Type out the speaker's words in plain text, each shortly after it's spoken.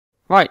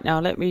Right, now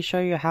let me show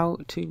you how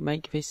to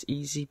make this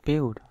easy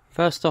build.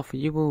 First off,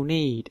 you will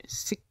need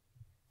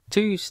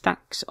 2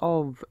 stacks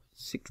of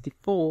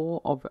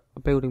 64 of a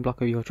building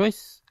block of your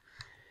choice,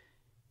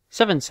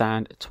 7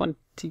 sand,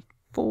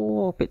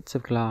 24 bits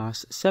of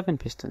glass, 7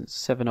 pistons,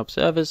 7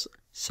 observers,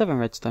 7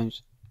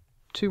 redstones,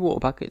 2 water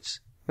buckets,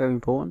 very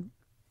important,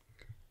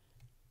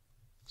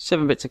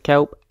 7 bits of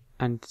kelp,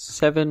 and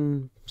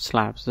 7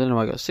 slabs. I don't know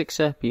why I got 6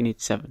 there, but you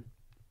need 7.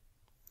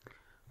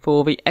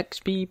 For the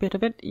XP bit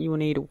of it, you will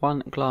need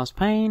 1 glass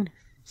pane,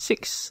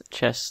 6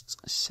 chests,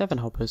 7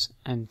 hoppers,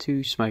 and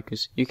 2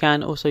 smokers. You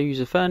can also use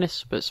a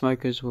furnace, but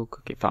smokers will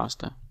cook it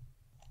faster.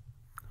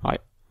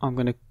 Right, I'm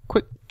going to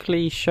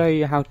quickly show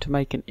you how to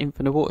make an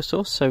infinite water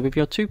source. So with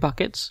your 2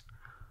 buckets,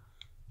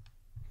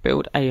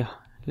 build a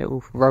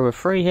little row of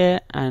 3 here,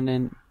 and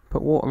then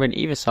put water in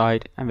either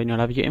side, and then you'll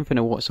have your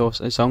infinite water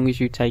source as long as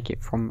you take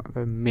it from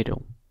the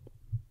middle.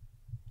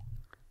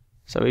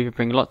 So either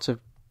bring lots of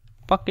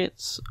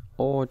buckets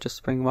or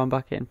just bring 1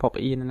 bucket and pop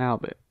it in and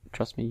out, but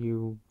trust me,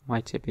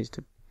 my tip is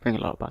to bring a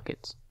lot of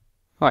buckets.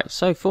 Right,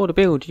 so for the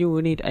build you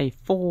will need a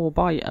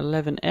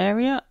 4x11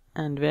 area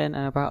and then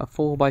about a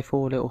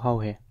 4x4 little hole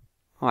here.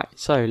 Right,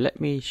 so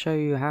let me show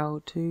you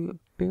how to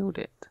build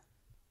it.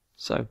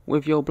 So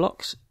with your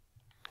blocks,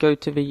 go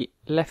to the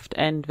left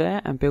end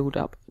there and build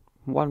up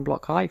 1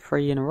 block high,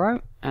 3 in a row,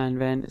 and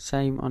then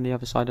same on the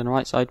other side on the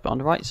right side, but on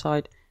the right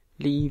side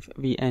leave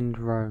the end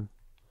row.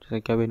 So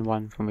go in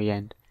 1 from the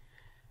end.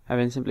 And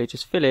then simply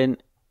just fill in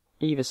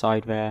either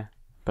side there,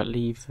 but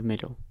leave the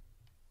middle.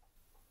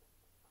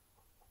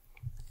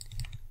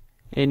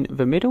 In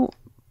the middle,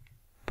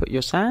 put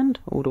your sand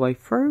all the way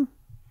through.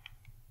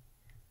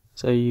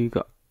 So you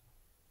got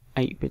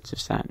 8 bits of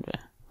sand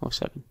there, or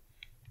 7,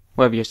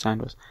 wherever your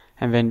sand was.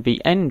 And then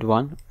the end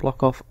one,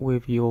 block off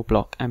with your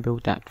block and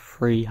build that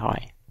 3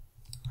 high.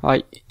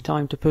 Right,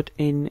 time to put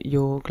in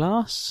your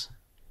glass.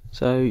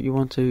 So you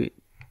want to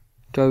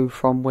go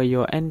from where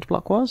your end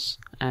block was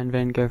and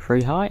then go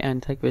 3 high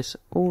and take this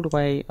all the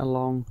way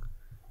along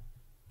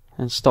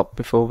and stop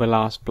before the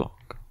last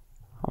block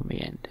on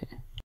the end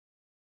here.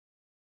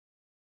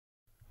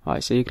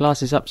 Right, so your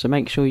glass is up, so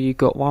make sure you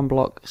got 1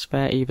 block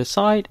spare either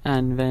side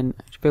and then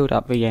build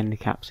up the end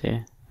caps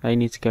here. They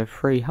need to go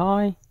 3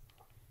 high,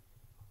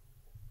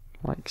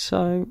 like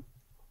so,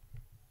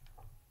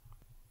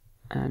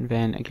 and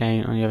then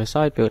again on the other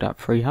side build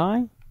up 3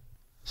 high.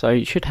 So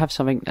you should have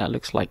something that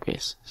looks like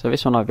this. So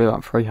this one I built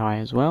up 3 high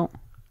as well.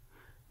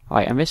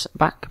 Right, and this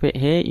back bit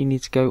here you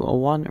need to go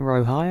 1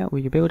 row higher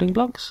with your building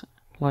blocks,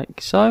 like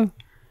so.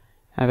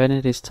 And then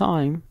it is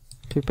time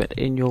to put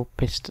in your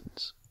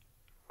pistons.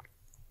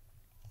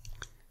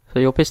 So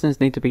your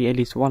pistons need to be at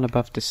least 1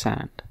 above the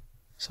sand.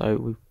 So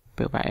we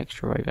built that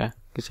extra row there,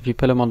 because if you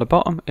put them on the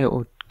bottom it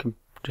will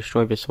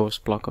destroy the source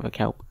block of a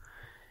kelp.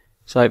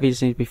 So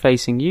these need to be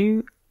facing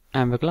you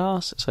and the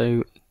glass,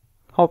 so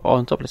hop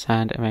on top of the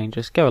sand and then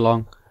just go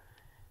along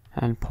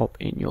and pop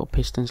in your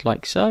pistons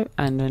like so.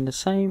 And then the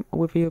same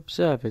with the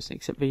observers,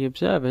 except the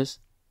observers,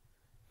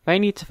 they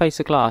need to face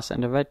the glass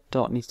and the red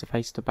dot needs to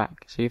face the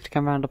back. So you have to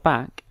come around the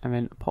back and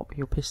then pop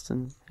your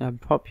piston,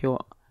 pop your,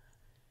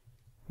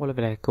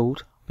 whatever they're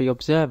called, the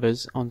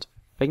observers onto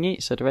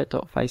thingy, so the red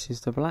dot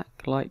faces the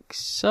black like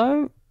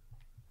so,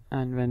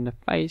 and then the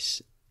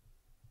face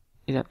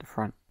is at the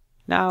front.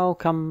 Now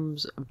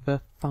comes the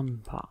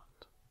fun part.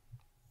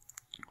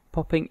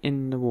 Popping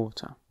in the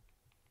water.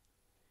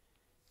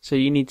 So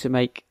you need to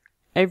make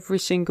every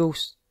single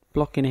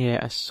block in here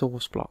a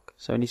source block.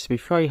 So it needs to be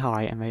very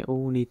high and they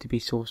all need to be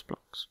source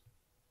blocks.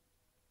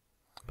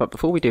 But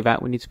before we do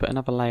that, we need to put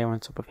another layer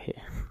on top of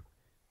here.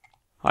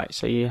 Alright,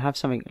 so you have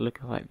something that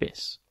looks like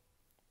this.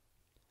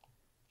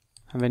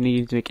 And then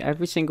you need to make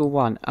every single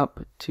one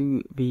up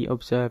to the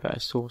observer a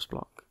source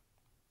block.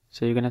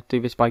 So you're going to have to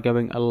do this by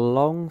going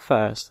along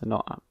first and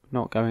not up,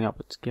 not going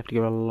upwards. You have to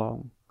go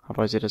along,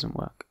 otherwise it doesn't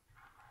work.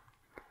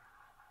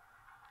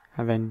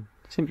 And then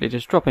simply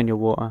just drop in your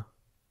water.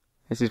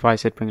 This is why I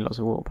said bring lots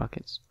of water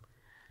buckets.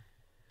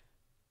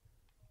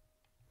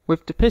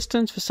 With the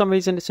pistons, for some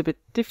reason it's a bit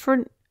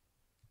different.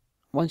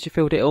 Once you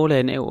filled it all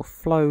in, it will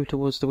flow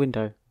towards the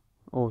window,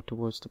 or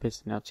towards the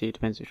piston, up to you,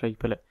 depends which way you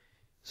pull it.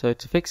 So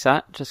to fix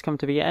that, just come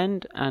to the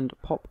end and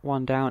pop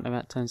 1 down, and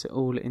that turns it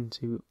all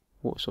into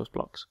water source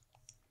blocks.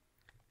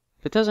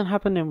 If it doesn't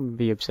happen in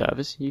the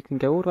observers, you can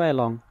go all the way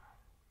along,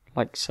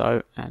 like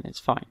so, and it's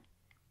fine.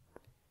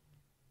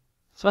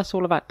 So that's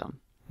all of that done.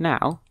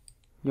 Now,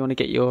 you want to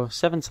get your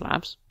 7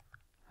 slabs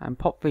and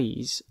pop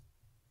these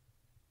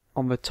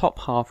on the top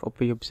half of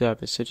the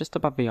observers, so just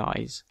above the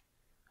eyes.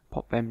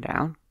 Pop them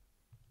down,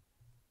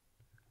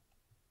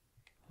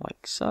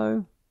 like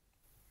so.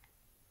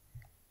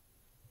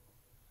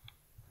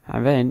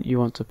 And then you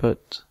want to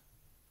put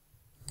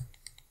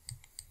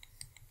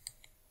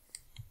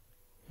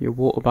your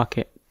water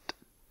bucket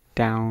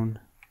down.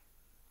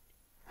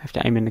 Have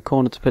to aim in the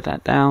corner to put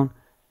that down.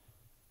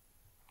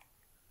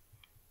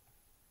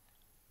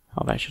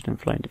 Oh, that shouldn't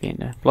flow into the end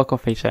there. Block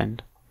off each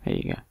end. There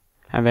you go.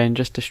 And then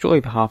just destroy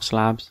the half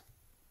slabs.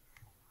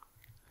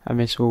 And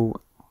this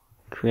will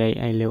create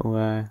a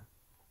little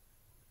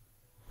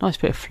Nice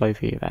bit of flow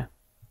for you there.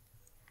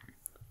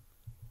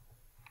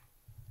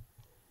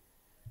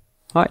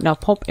 Right, now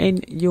pop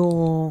in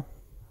your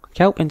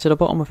kelp into the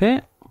bottom of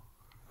here.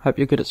 Hope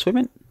you're good at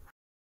swimming.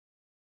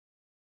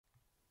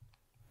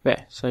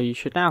 There, so you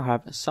should now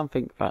have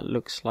something that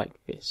looks like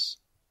this.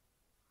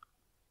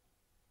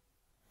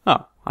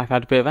 Oh, I've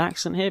had a bit of an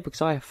accident here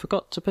because I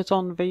forgot to put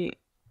on the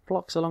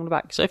blocks along the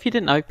back. So if you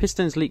didn't know,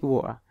 pistons leak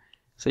water.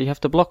 So you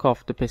have to block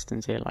off the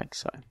pistons here like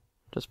so.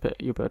 Just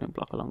put your building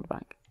block along the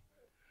back.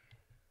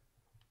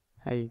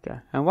 There you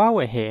go. And while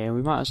we're here,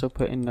 we might as well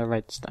put in the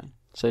redstone.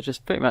 So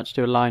just pretty much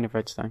do a line of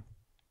redstone.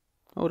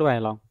 All the way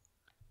along.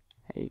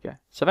 There you go.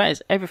 So that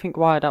is everything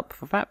wired up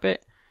for that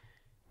bit.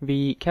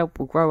 The kelp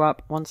will grow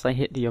up. Once they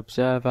hit the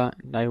observer,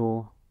 they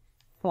will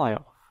fly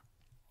off.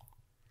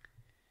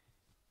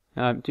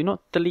 Do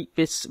not delete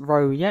this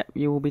row yet.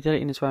 You will be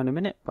deleting this row in a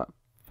minute. But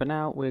for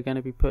now, we're going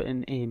to be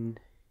putting in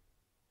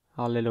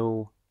our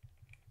little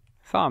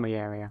farmy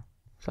area.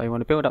 So you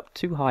want to build up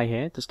 2 high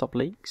here to stop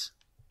leaks.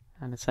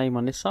 And the same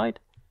on this side.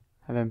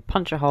 And then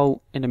punch a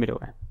hole in the middle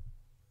there.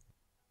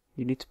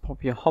 You need to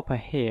pop your hopper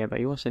here, but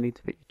you also need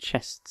to put your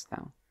chests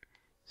down.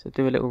 So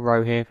do a little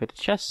row here for the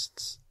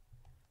chests.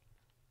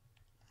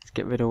 Let's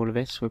get rid of all of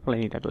this. We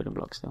probably need that building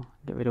block still.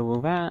 Get rid of all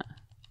that.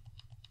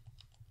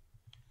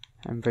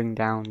 And bring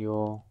down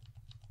your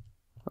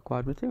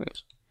required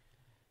materials.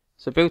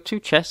 So build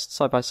 2 chests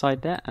side by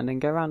side there, and then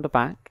go around the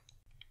back.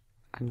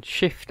 And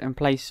shift and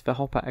place the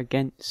hopper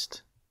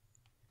against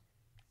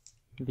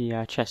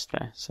the chest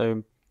there.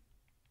 So,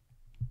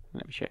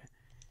 let me show you.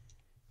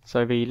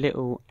 So the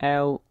little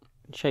L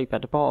shape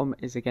at the bottom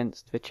is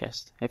against the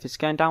chest. If it's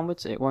going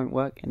downwards, it won't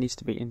work. It needs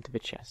to be into the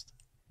chest.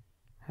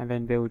 And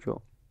then build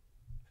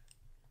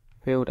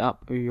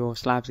up your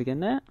slabs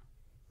again there,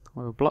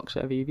 or blocks,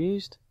 whatever you've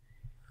used.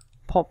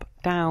 Pop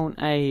down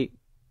a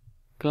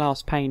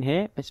glass pane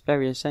here. It's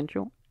very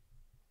essential.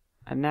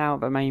 And now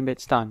the main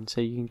bit's done.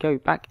 So you can go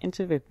back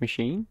into the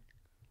machine,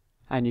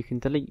 and you can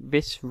delete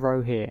this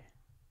row here.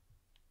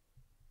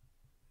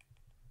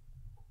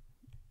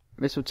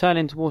 This will turn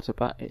into water,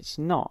 but it's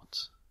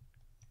not.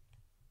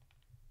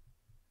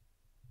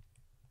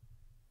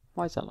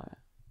 Why is that like that?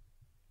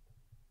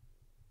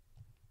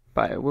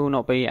 But it will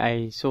not be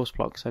a source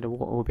block, so the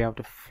water will be able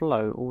to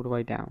flow all the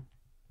way down.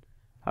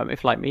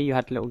 If, like me, you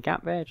had a little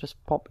gap there,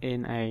 just pop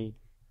in a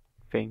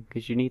thing,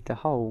 because you need the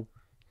hole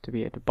to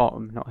be at the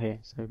bottom, not here.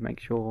 So make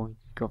sure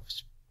you've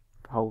got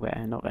the hole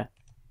there, not there.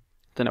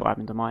 Don't know what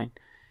happened to mine.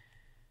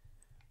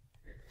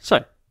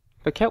 So,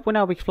 the kelp will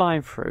now be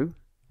flying through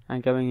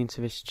and going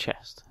into this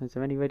chest. Is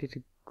there any ready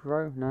to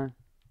grow? No.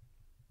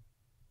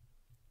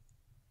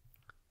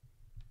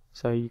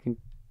 So you can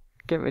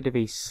get rid of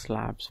these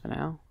slabs for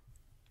now.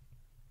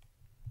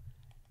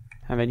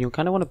 And then you'll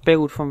kind of want to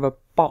build from the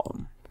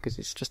bottom, because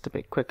it's just a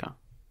bit quicker.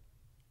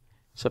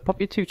 So pop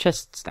your 2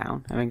 chests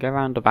down, and then go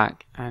around the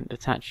back and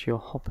attach your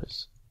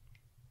hoppers.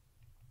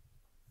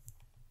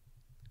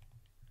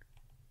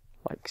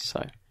 Like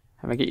so.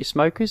 And then get your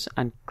smokers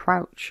and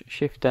crouch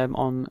shift them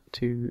on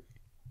to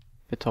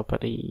the top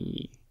of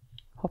the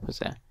hoppers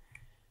there.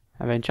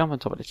 And then jump on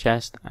top of the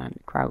chest and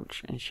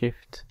crouch and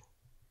shift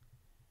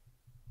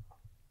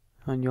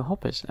on your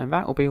hoppers, and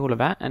that will be all of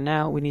that. And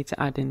now we need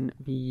to add in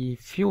the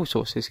fuel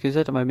sources, because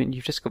at the moment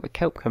you've just got the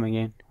kelp coming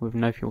in with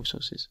no fuel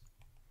sources.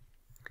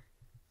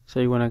 So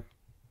you want to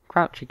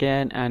crouch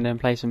again and then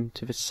place them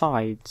to the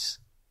sides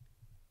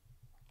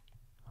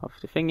of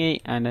the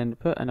thingy, and then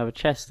put another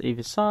chest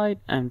either side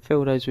and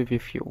fill those with your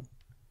fuel,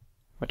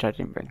 which I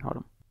didn't bring. Hold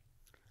on.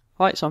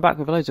 Right, so I'm back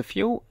with loads of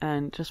fuel,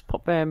 and just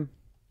pop them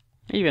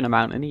even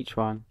amount in each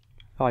one.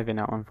 5 in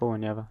that one, 4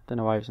 in the other. Don't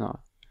know why it's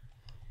not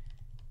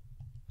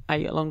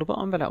 8 along the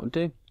bottom, but that would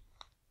do.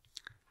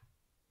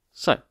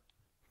 So,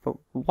 but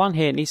one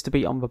here needs to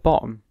be on the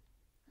bottom,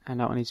 and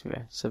that one needs to be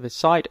there. So the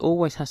side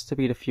always has to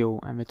be the fuel,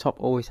 and the top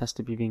always has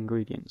to be the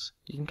ingredients.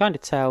 You can kind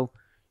of tell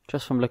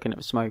just from looking at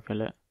the smoke a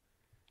little.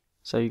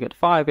 So you've got the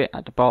fire bit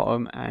at the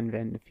bottom, and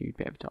then the food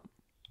bit at the top.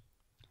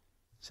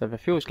 So the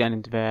fuel's going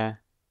into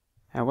there,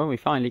 and when we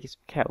finally get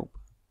some kelp.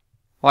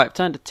 Right, I've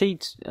turned the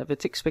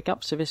ticks back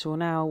up, so this will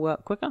now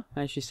work quicker,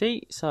 as you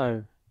see.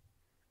 So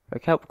the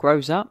kelp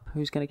grows up.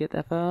 Who's going to get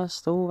there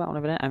first? Oh, that one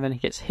over there. And then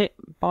it gets hit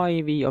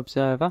by the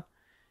observer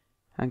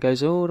and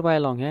goes all the way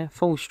along here.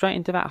 Falls straight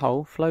into that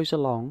hole. Flows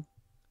along.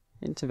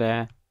 Into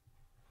there.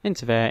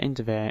 Into there.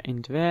 Into there.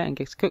 Into there. And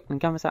gets cooked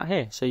and comes out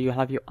here. So you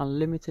have your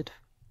unlimited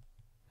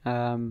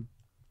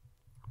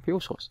fuel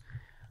source.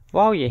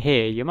 While you're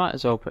here, you might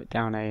as well put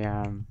down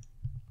a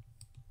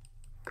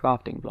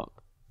crafting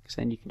block. Because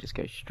then you can just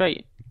go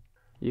straight.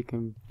 You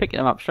can pick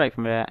them up straight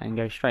from there and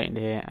go straight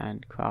into here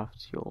and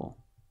craft your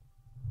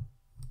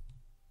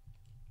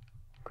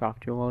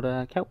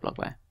kelp block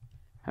there,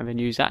 and then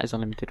use that as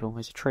unlimited one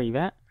as a tree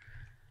there.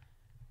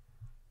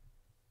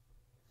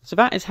 So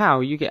that is how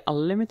you get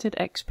unlimited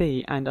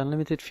XP and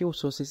unlimited fuel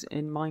sources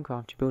in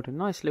Minecraft. You build a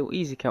nice little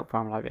easy kelp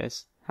farm like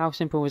this. How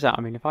simple is that?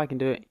 I mean, if I can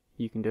do it,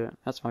 you can do it.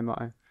 That's my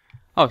motto.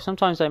 Oh,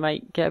 sometimes they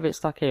may get a bit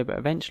stuck here, but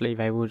eventually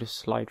they will just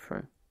slide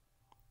through.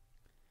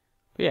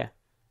 But yeah,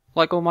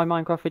 Like all my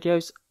Minecraft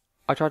videos,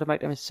 I try to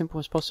make them as simple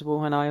as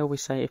possible, and I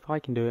always say if I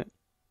can do it,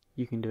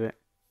 you can do it.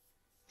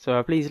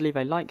 So please leave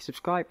a like,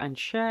 subscribe and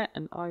share,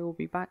 and I will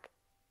be back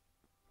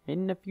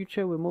in the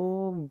future with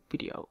more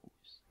videos.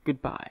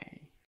 Goodbye.